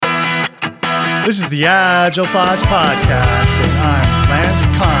This is the Agile Thoughts Podcast, and I'm Lance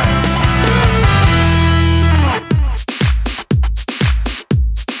Kine.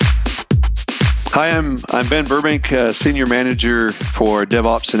 Hi, I'm Ben Burbank, Senior Manager for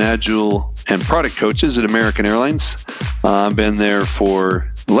DevOps and Agile and Product Coaches at American Airlines. I've been there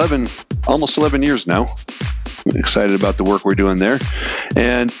for almost 11 years now. I'm excited about the work we're doing there.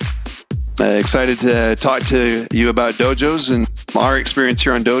 And excited to talk to you about dojos and our experience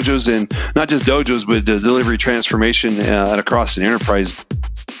here on dojos, and not just dojos, but the delivery transformation across the enterprise.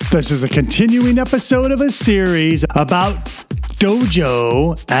 This is a continuing episode of a series about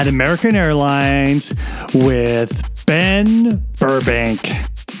dojo at American Airlines with Ben Burbank.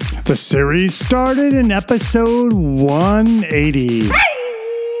 The series started in episode 180.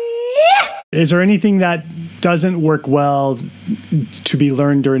 Is there anything that doesn't work well to be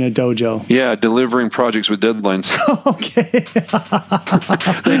learned during a dojo? Yeah, delivering projects with deadlines. Okay.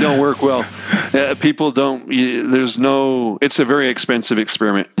 They don't work well. People don't, it's a very expensive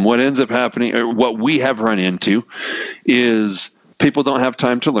experiment. What ends up happening, or what we have run into, is people don't have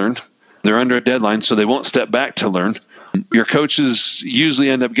time to learn. They're under a deadline, so they won't step back to learn. Your coaches usually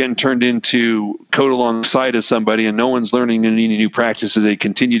end up getting turned into code alongside of somebody, and no one's learning any new practices. They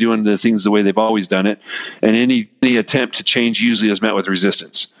continue doing the things the way they've always done it, and any attempt to change usually is met with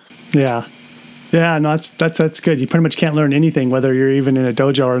resistance. Yeah. Yeah, no, that's good. You pretty much can't learn anything, whether you're even in a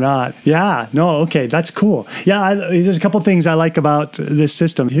dojo or not. Yeah, no, okay, that's cool. Yeah, there's a couple things I like about this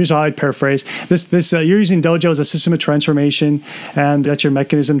system. Here's how I'd paraphrase this. You're using dojo as a system of transformation, and that's your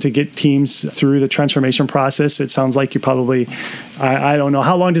mechanism to get teams through the transformation process. It sounds like you probably, I don't know,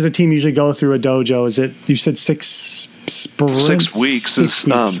 how long does a team usually go through a dojo? Is it, you said 6 sprints? 6 weeks. 6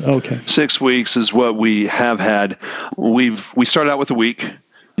 weeks. Okay. 6 weeks is what we have had. We started out with a week.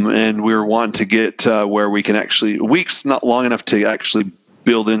 And we were wanting to get where we can actually, weeks not long enough to actually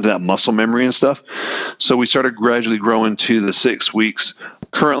build into that muscle memory and stuff. So we started gradually growing to the 6 weeks.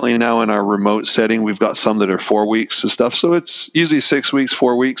 Currently now in our remote setting, we've got some that are 4 weeks and stuff. So it's usually 6 weeks,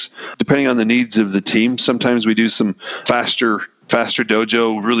 4 weeks, depending on the needs of the team. Sometimes we do some faster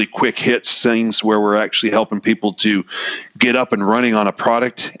dojo, really quick hits things where we're actually helping people to get up and running on a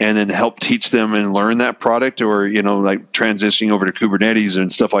product and then help teach them and learn that product, or, like transitioning over to Kubernetes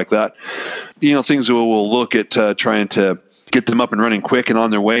and stuff like that. Things that we'll look at trying to get them up and running quick and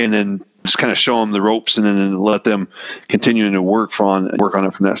on their way, and then just kind of show them the ropes and then let them continue to work on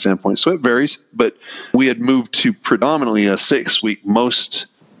it from that standpoint. So it varies, but we had moved to predominantly a 6 week.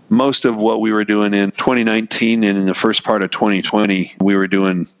 Most of what we were doing in 2019 and in the first part of 2020, we were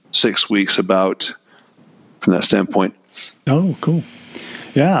doing 6 weeks about from that standpoint. Oh, cool.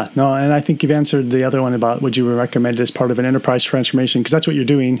 Yeah, no, and I think you've answered the other one about would you recommend it as part of an enterprise transformation, because that's what you're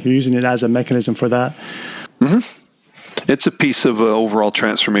doing. You're using it as a mechanism for that. Mm-hmm. It's a piece of an overall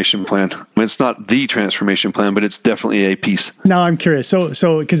transformation plan. It's not the transformation plan, but it's definitely a piece. Now I'm curious.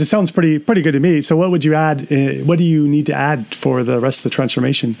 So because it sounds pretty good to me. So what would you add? What do you need to add for the rest of the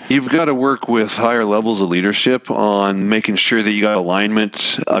transformation? You've got to work with higher levels of leadership on making sure that you got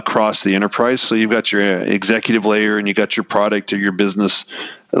alignment across the enterprise. So you've got your executive layer, and you got your product or your business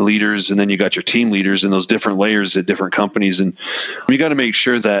leaders, and then you got your team leaders in those different layers at different companies. And you got to make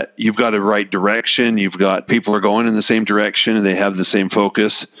sure that you've got a right direction. You've got people are going in the same direction and they have the same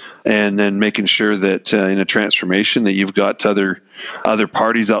focus. And then making sure that in a transformation that you've got other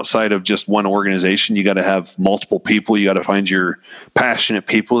parties outside of just one organization. You got to have multiple people. You got to find your passionate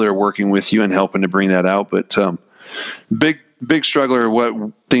people that are working with you and helping to bring that out. But big struggler, what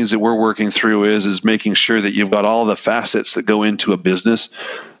things that we're working through is making sure that you've got all the facets that go into a business.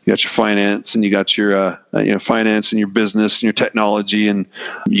 You got your finance, and you got your finance and your business and your technology and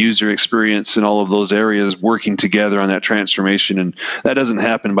user experience and all of those areas working together on that transformation. And that doesn't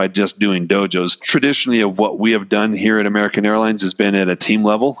happen by just doing dojos. Traditionally, of what we have done here at American Airlines has been at a team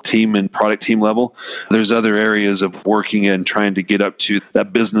and product team level. There's other areas of working and trying to get up to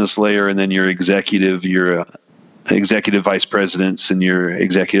that business layer, and then your executive vice presidents and your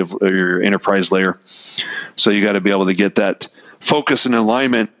enterprise layer. So you got to be able to get that focus and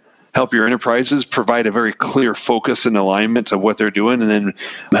alignment, help your enterprises provide a very clear focus and alignment of what they're doing, and then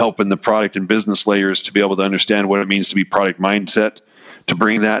helping the product and business layers to be able to understand what it means to be product mindset, to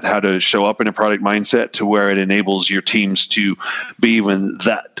bring that, how to show up in a product mindset to where it enables your teams to be even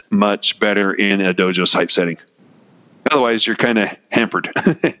that much better in a dojo type setting. Otherwise, you're kind of hampered.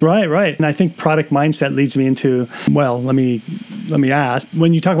 Right. And I think product mindset leads me into, well, let me ask,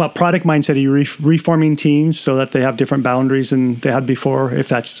 when you talk about product mindset, are you reforming teams so that they have different boundaries than they had before, if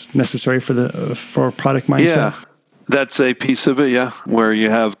that's necessary for product mindset? Yeah. That's a piece of it, yeah, where you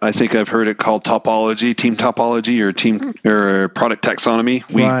have, I think I've heard it called topology, team topology, or product taxonomy.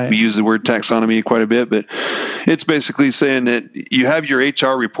 We use the word taxonomy quite a bit, but it's basically saying that you have your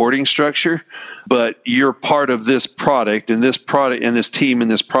HR reporting structure, but you're part of this product, and this team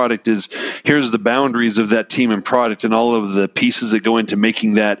and this product is, here's the boundaries of that team and product and all of the pieces that go into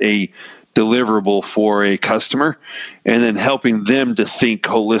making that a deliverable for a customer, and then helping them to think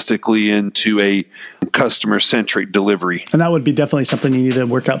holistically into a customer-centric delivery. And that would be definitely something you need to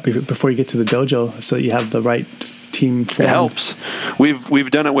work out before you get to the dojo, so that you have the right team formed. It helps.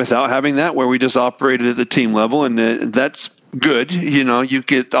 We've done it without having that, where we just operated at the team level, and that's good. You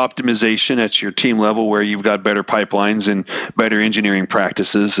get optimization at your team level where you've got better pipelines and better engineering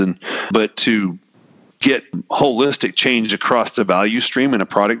practices, but to get holistic change across the value stream and a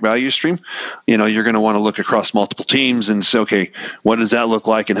product value stream, you're going to want to look across multiple teams and say, okay, what does that look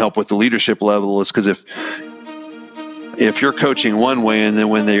like, and help with the leadership level. Is because if you're coaching one way and then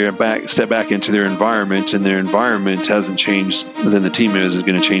when they step back into their environment and their environment hasn't changed, then the team is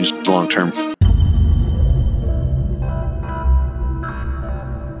going to change long term.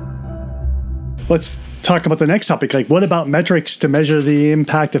 Let's talk about the next topic. Like, what about metrics to measure the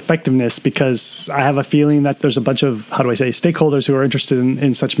impact effectiveness? Because I have a feeling that there's a bunch of, stakeholders who are interested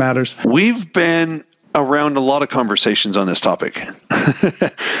in such matters. We've been around a lot of conversations on this topic.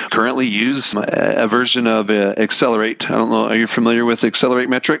 Currently use a version of Accelerate. I don't know, are you familiar with Accelerate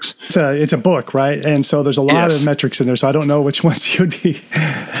metrics? It's a book, right? And so there's a lot of metrics in there, so I don't know which ones you would be.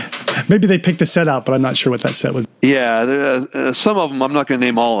 Maybe they picked a set out, but I'm not sure what that set would be. Yeah, some of them, I'm not going to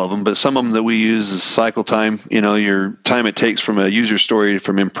name all of them, but some of them that we use is cycle time, your time it takes from a user story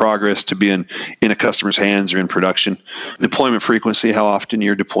from in progress to being in a customer's hands or in production. Deployment frequency, how often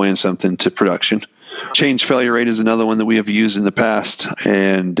you're deploying something to production. Change failure rate is another one that we have used in the past.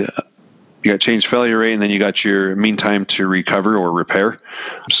 And you got change failure rate, and then you got your mean time to recover or repair.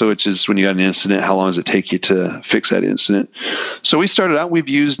 So it's just when you got an incident, how long does it take you to fix that incident? So we started out, we've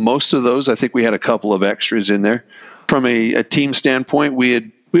used most of those. I think we had a couple of extras in there. From a team standpoint,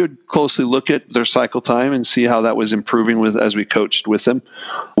 we would closely look at their cycle time and see how that was improving as we coached with them.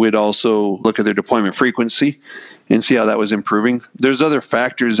 We'd also look at their deployment frequency and see how that was improving. There's other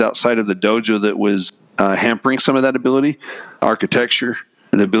factors outside of the dojo that was hampering some of that ability. Architecture,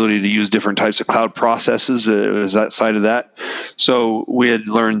 the ability to use different types of cloud processes is outside of that. So we had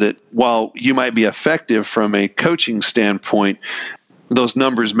learned that while you might be effective from a coaching standpoint, those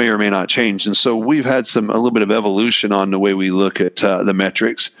numbers may or may not change. And so we've had a little bit of evolution on the way we look at the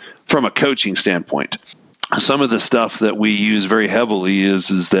metrics from a coaching standpoint. Some of the stuff that we use very heavily is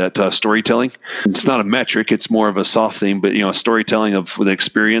that storytelling. It's not a metric, it's more of a soft thing, but storytelling of the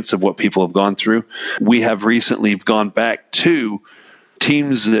experience of what people have gone through. We have recently gone back to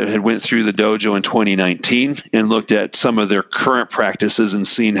teams that had went through the dojo in 2019 and looked at some of their current practices and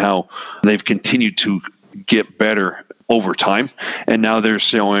seen how they've continued to get better over time. And now they're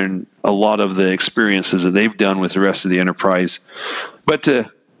showing a lot of the experiences that they've done with the rest of the enterprise. But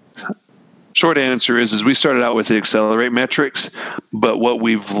short answer is we started out with the Accelerate metrics, but what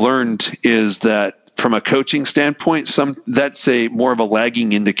we've learned is that from a coaching standpoint, that's more of a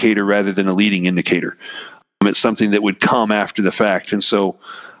lagging indicator rather than a leading indicator. It's something that would come after the fact. And so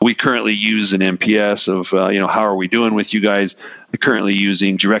we currently use an NPS of, how are we doing with you guys? We're currently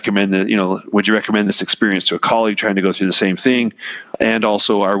using, would you recommend this experience to a colleague trying to go through the same thing? And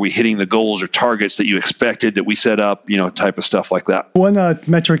also, are we hitting the goals or targets that you expected that we set up, type of stuff like that. One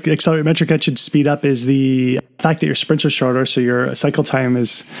Accelerate metric that should speed up is the fact that your sprints are shorter, so your cycle time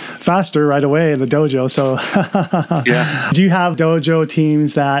is faster right away in the dojo. So yeah. Do you have dojo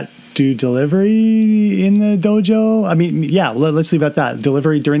teams that do delivery in the dojo? I mean, let's leave it at that.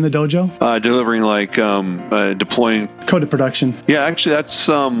 Delivery during the dojo? Delivering like deploying code to production. Yeah, actually, that's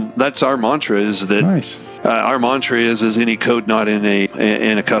our mantra. Is that nice? Our mantra is any code not in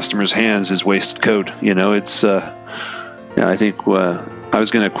a customer's hands is wasted code. It's I think I was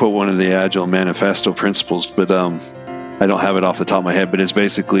going to quote one of the Agile Manifesto principles, but I don't have it off the top of my head. But it's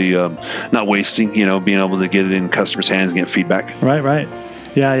basically not wasting. Being able to get it in customers' hands and get feedback. Right.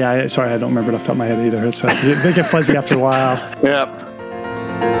 Yeah. Sorry, I don't remember it off the top of my head either. It's they get fuzzy after a while. Yeah.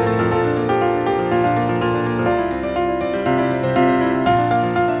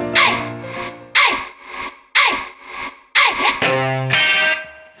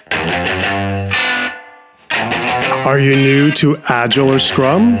 Are you new to Agile or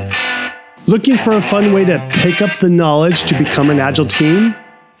Scrum? Looking for a fun way to pick up the knowledge to become an Agile team?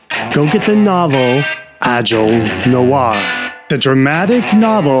 Go get the novel Agile Noir. A dramatic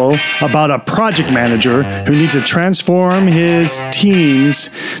novel about a project manager who needs to transform his teams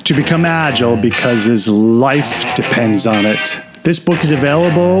to become agile because his life depends on it. This book is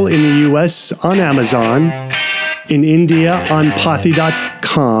available in the US on Amazon, in India on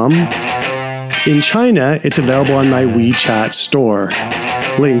Pothi.com. In China, it's available on my WeChat store.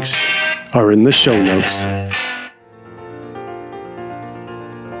 Links are in the show notes.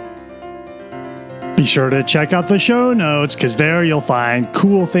 Be sure to check out the show notes because there you'll find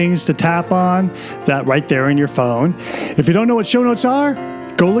cool things to tap on that right there in your phone. If you don't know what show notes are,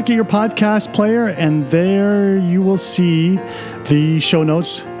 go look at your podcast player and there you will see the show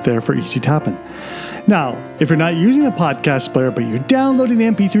notes there for easy tapping. Now, if you're not using a podcast player but you're downloading the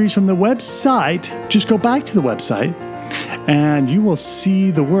MP3s from the website, just go back to the website and you will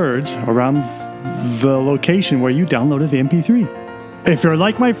see the words around the location where you downloaded the MP3. If you're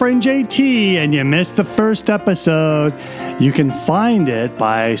like my friend JT and you missed the first episode, you can find it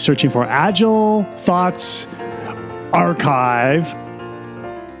by searching for Agile Thoughts Archive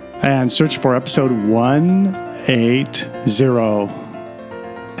and search for episode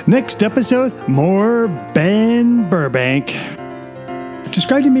 180. Next episode, more Ben Burbank.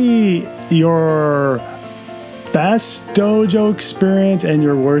 Describe to me your best dojo experience and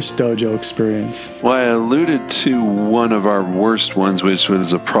your worst dojo experience. Well, I alluded to one of our worst ones, which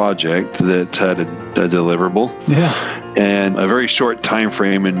was a project that had a deliverable. Yeah. And a very short time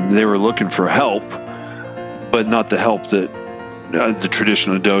frame, and they were looking for help, but not the help that the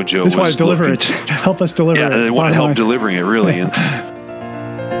traditional dojo was. Just want to deliver it. Help us deliver it. Yeah, they want help delivering it, really. And